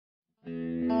Hi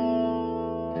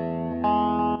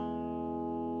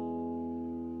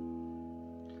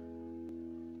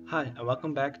and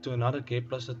welcome back to another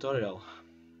GatesPlus tutorial.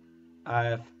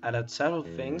 I've added several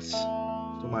things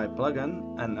to my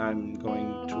plugin and I'm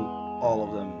going through all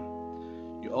of them.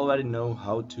 You already know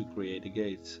how to create a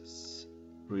gate. It's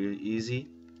really easy.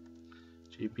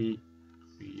 GP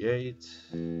create,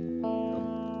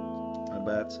 oh, my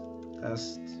bad,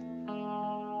 test.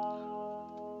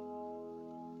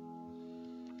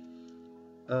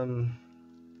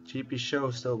 GP show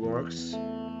still works.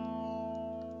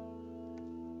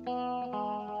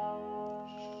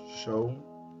 Show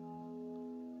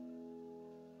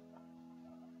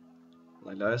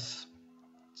like this,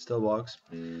 still works.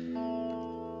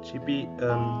 GP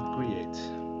create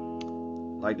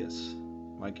like this.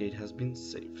 My gate has been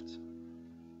saved.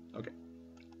 Okay,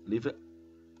 leave it.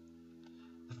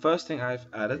 The first thing I've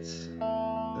added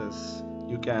is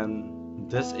you can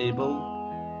disable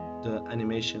the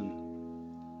animation.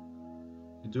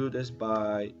 You do this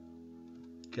by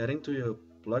getting to your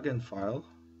plugin file,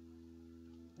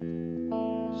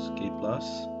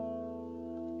 GatesPlus,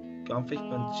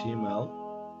 config.gml,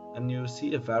 and you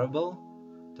see a variable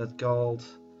that's called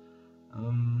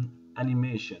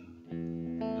animation.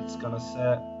 It's gonna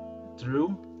set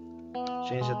true,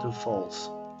 change it to false.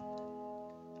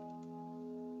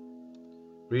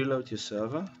 Reload your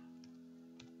server,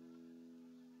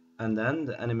 and then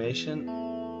the animation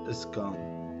is gone.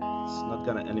 It's not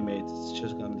gonna animate, it's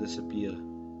just gonna disappear.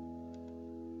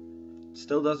 It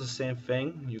still does the same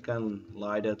thing, you can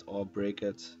light it or break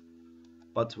it,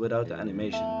 but without the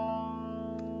animation.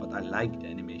 But I like the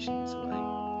animation, so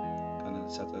I'm gonna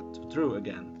set it to true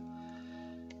again.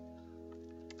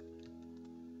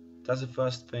 That's the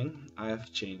first thing I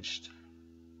have changed.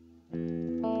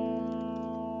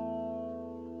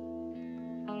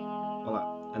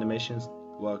 Voila, animation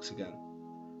works again.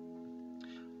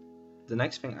 The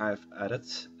next thing I've added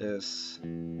is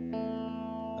you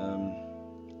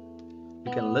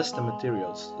can list the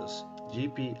materials. This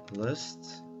GP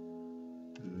list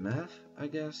math, I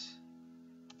guess.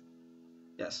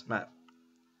 Yes, math.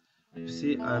 You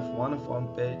see, I have one of one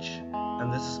page,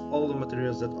 and this is all the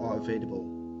materials that are available,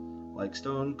 like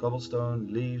stone, cobblestone,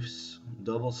 leaves,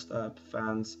 double step,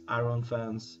 fans, iron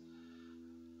fans.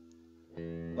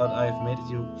 But I've made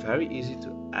it very easy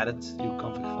to add it to your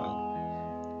config file.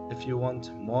 If you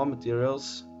want more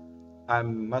materials, I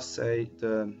must say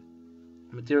the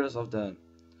materials of the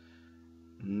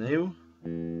new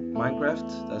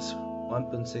Minecraft, that's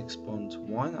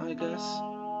 1.6.1 I guess.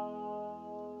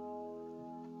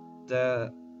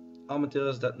 There are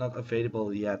materials that are not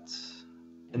available yet.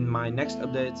 In my next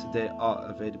update they are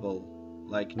available,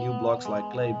 like new blocks,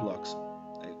 like clay blocks,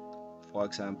 like, for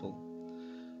example.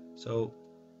 So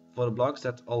for the blocks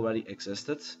that already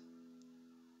existed,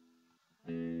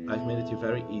 I've made it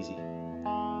very easy.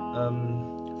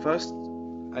 First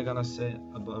I'm gonna say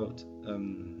about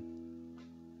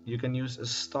you can use a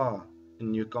star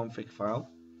in your config file.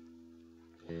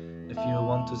 If you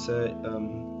want to say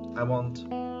I want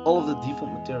all of the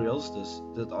default materials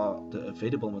that are the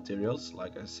available materials,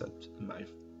 like I said in my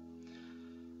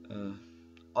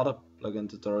other plugin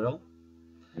tutorial,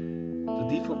 the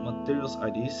default materials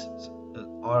IDs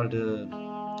are the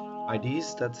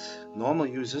IDs that normal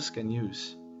users can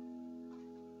use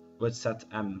with set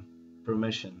M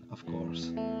permission, of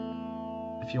course.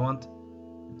 If you want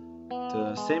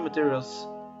the same materials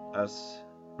as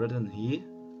written here,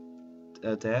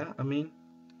 there, I mean,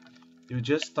 you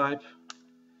just type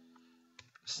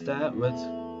star with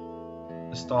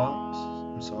a star,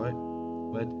 I'm sorry,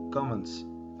 with comments,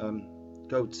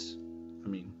 codes, I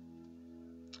mean.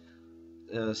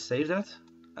 Save that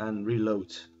and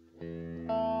reload.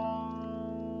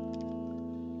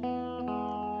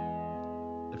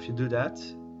 If you do that,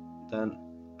 then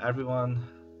everyone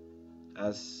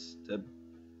has the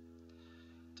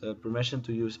permission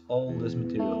to use all this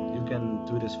material. You can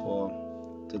do this for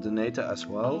the donator as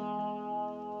well,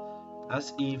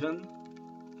 as even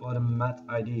for the mat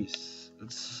IDs.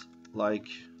 It's like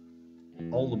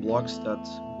all the blocks that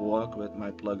work with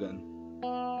my plugin.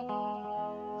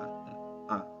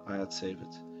 I had saved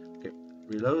it. Okay,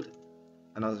 reload,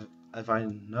 and if I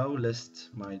now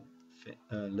list my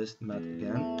list mat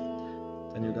again,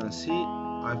 then you're gonna see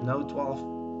I've now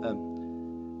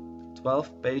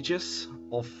 12 pages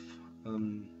of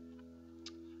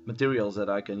materials that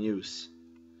I can use.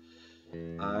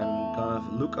 I'm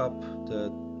gonna look up the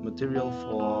material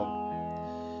for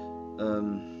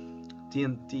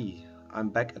TNT. I'm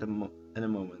back in a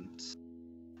moment.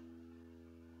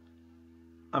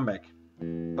 I'm back.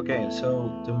 Okay,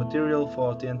 so the material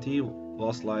for TNT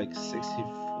was like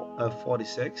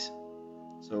 46.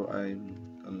 So I'm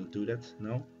gonna do that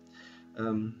now.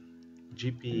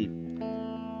 GP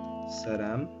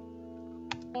setm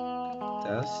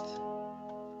test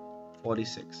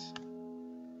 46.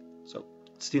 So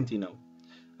it's TNT now.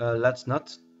 Let's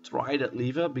not try that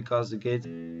lever because the gate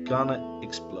gonna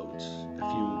explode.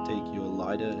 If you take your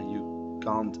lighter, you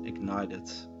can't ignite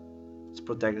it. It's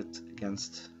protected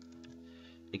against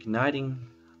igniting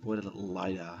with a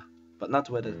lighter, but not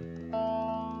with a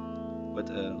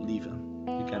lever.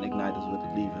 You can ignite it with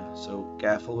a lever, so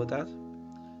careful with that.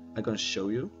 I'm gonna show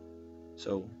you.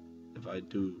 So if I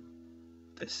do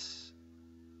this,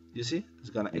 you see, it's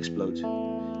gonna explode.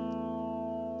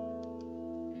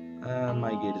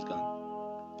 My gate is gone.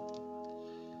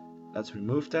 Let's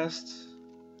remove test.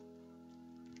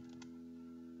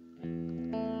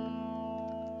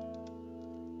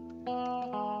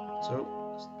 So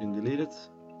it's been deleted.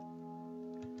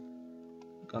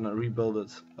 I'm gonna rebuild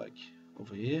it like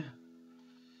over here.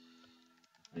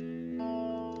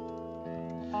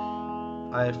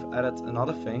 I've added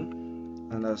another thing,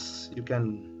 and as you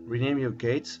can rename your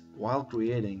gates while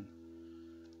creating.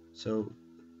 So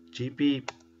GP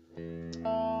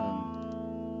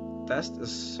test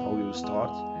is how you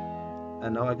start,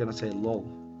 and now I'm gonna say lol.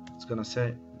 It's gonna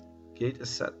say gate is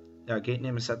set. Yeah, gate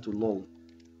name is set to lol,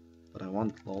 but I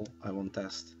want lol. I want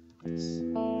test. It's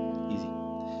easy.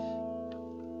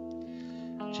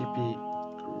 GP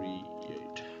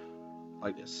create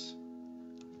like this.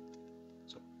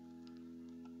 So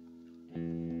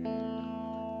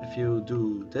if you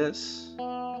do this,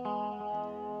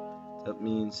 that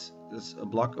means it's a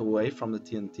block away from the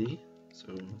TNT. So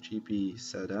GP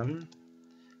setm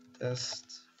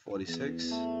test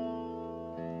 46.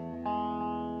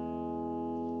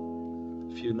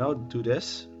 If you now do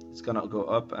this, it's gonna go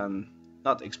up and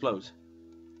not explode.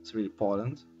 It's really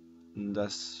important. And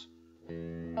that's,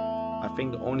 I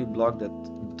think, the only block that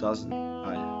doesn't,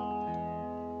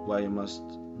 where you must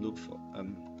look for,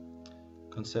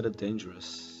 consider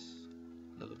dangerous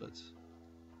a little bit.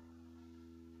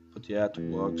 But yeah, it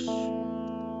works.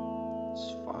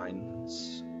 It's fine.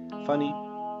 It's funny,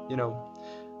 you know.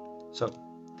 So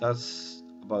that's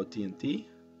about TNT.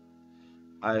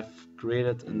 I've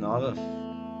created another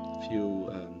few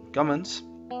comments.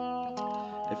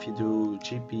 If you do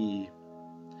GP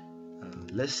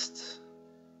list,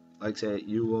 like say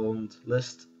you want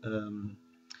list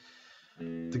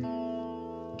the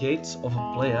gates of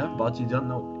a player, but you don't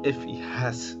know if he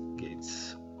has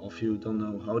gates, or if you don't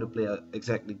know how the player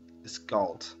exactly is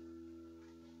called,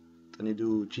 then you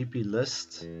do GP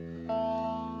list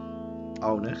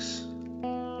owners,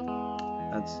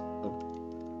 and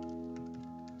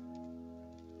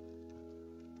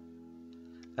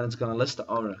it's gonna list the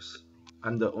owners.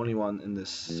 I'm the only one in this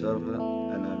server,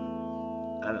 and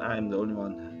I'm the only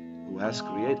one who has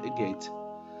created a gate.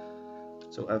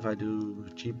 So if I do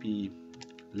GP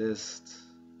list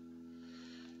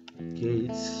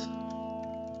gates,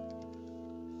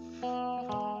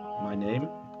 my name,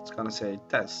 it's gonna say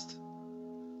test,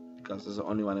 because it's the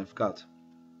only one I've got.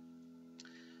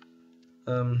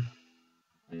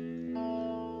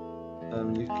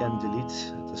 You can delete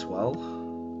it as well.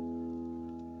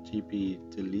 GP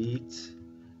delete,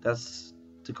 that's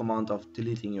the command of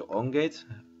deleting your own gate.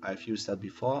 I've used that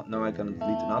before. Now I'm gonna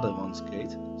delete another one's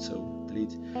gate. So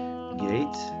delete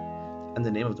gate and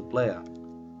the name of the player.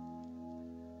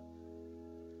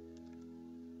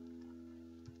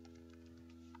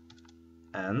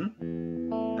 And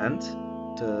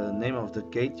the name of the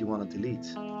gate you want to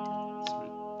delete.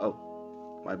 Oh,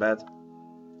 my bad.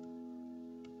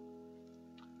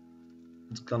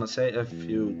 It's gonna say if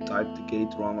you type the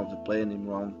gate wrong or the player name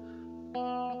wrong.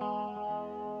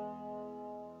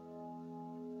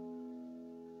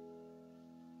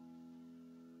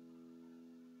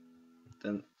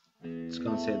 Then it's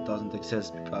gonna say it doesn't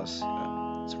exist because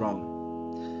it's wrong.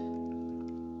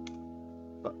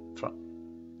 But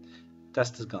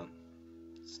test is gone.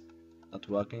 It's not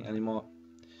working anymore.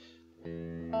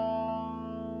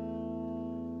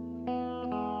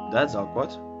 That's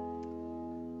awkward.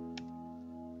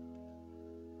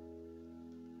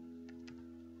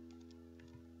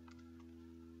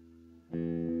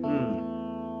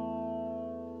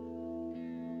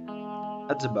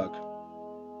 That's a bug.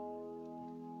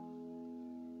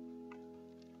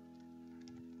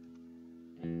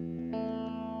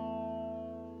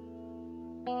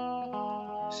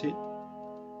 See?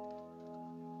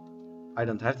 I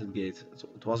don't have that gate.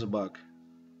 It was a bug.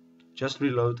 Just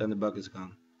reload and the bug is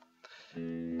gone.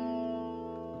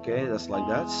 Okay, that's like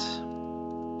that.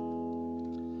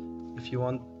 If you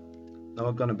want, now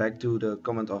I'm gonna back to the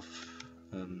comment of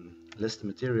list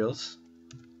materials.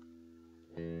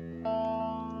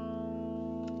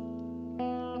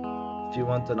 If you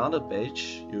want another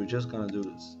page, you're just gonna do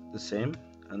the same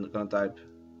and gonna type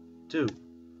 2.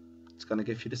 It's gonna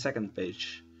give you the second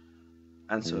page.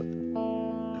 And so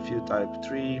if you type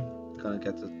 3, you're gonna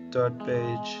get the third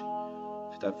page.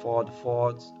 If you type 4, the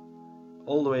fourth,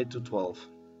 all the way to 12.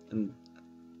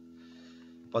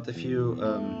 But if you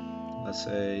let's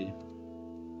say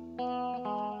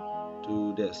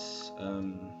do this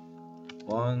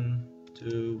 1,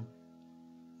 2,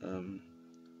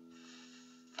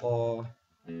 4,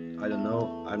 I don't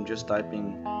know, I'm just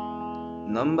typing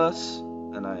numbers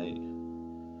and I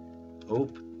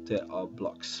hope there are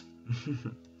blocks.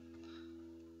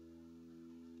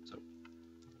 So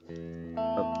I'm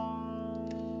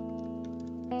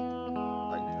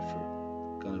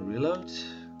gonna reload.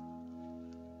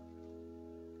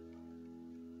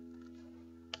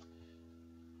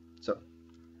 So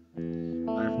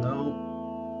I have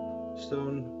no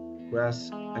stone, grass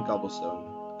and cobblestone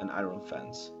and iron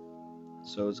fence.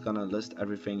 So it's gonna list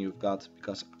everything you've got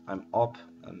because I'm up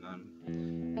and I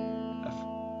have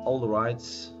all the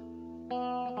rights.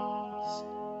 It's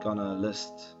gonna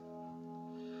list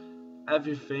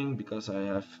everything because I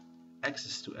have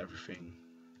access to everything.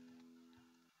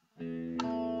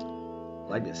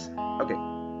 Like this. Okay.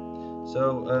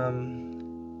 So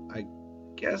I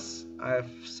guess I've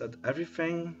said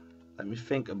everything. Let me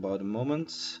think about a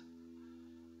moment.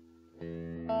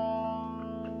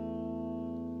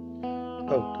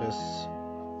 Oh, there's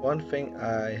one thing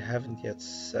I haven't yet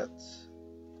said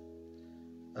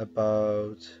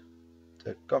about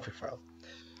the config file.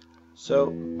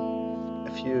 So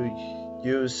if you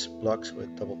use blocks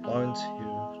with double point,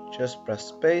 you just press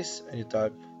space and you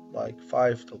type like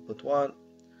 5.1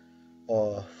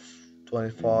 or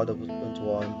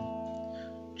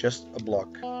 24.1, just a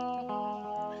block.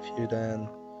 If you then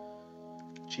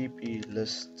gp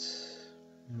list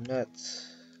met,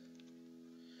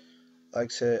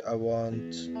 like say I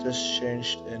want this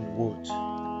changed in wood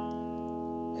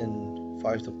in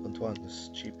 5.1, this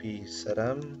gp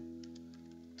setm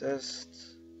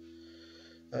test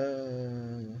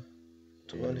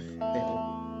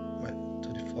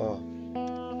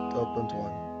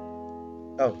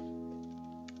 24.1 oh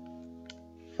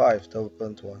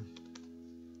 5.1,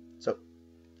 so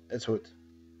it's wood.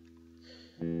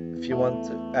 If you want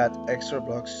to add extra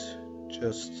blocks,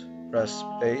 just press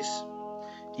space.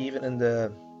 Even in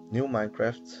the new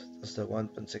Minecraft, that's the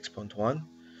 1.6.1,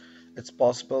 it's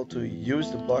possible to use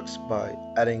the blocks by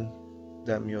adding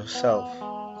them yourself.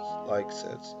 Like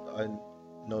says, I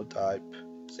know type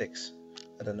 6.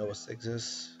 I don't know what 6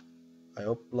 is. I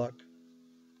hope block.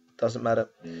 Doesn't matter.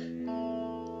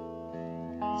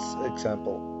 It's an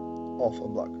example of a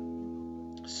block.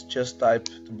 Just type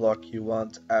the block you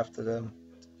want after them,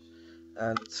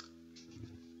 and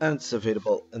it's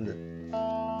available in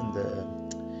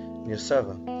your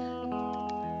server.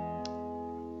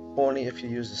 Only if you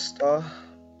use a star,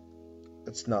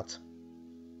 it's not.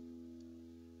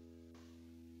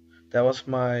 That was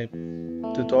my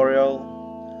tutorial.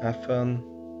 Have fun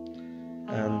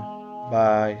and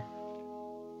bye.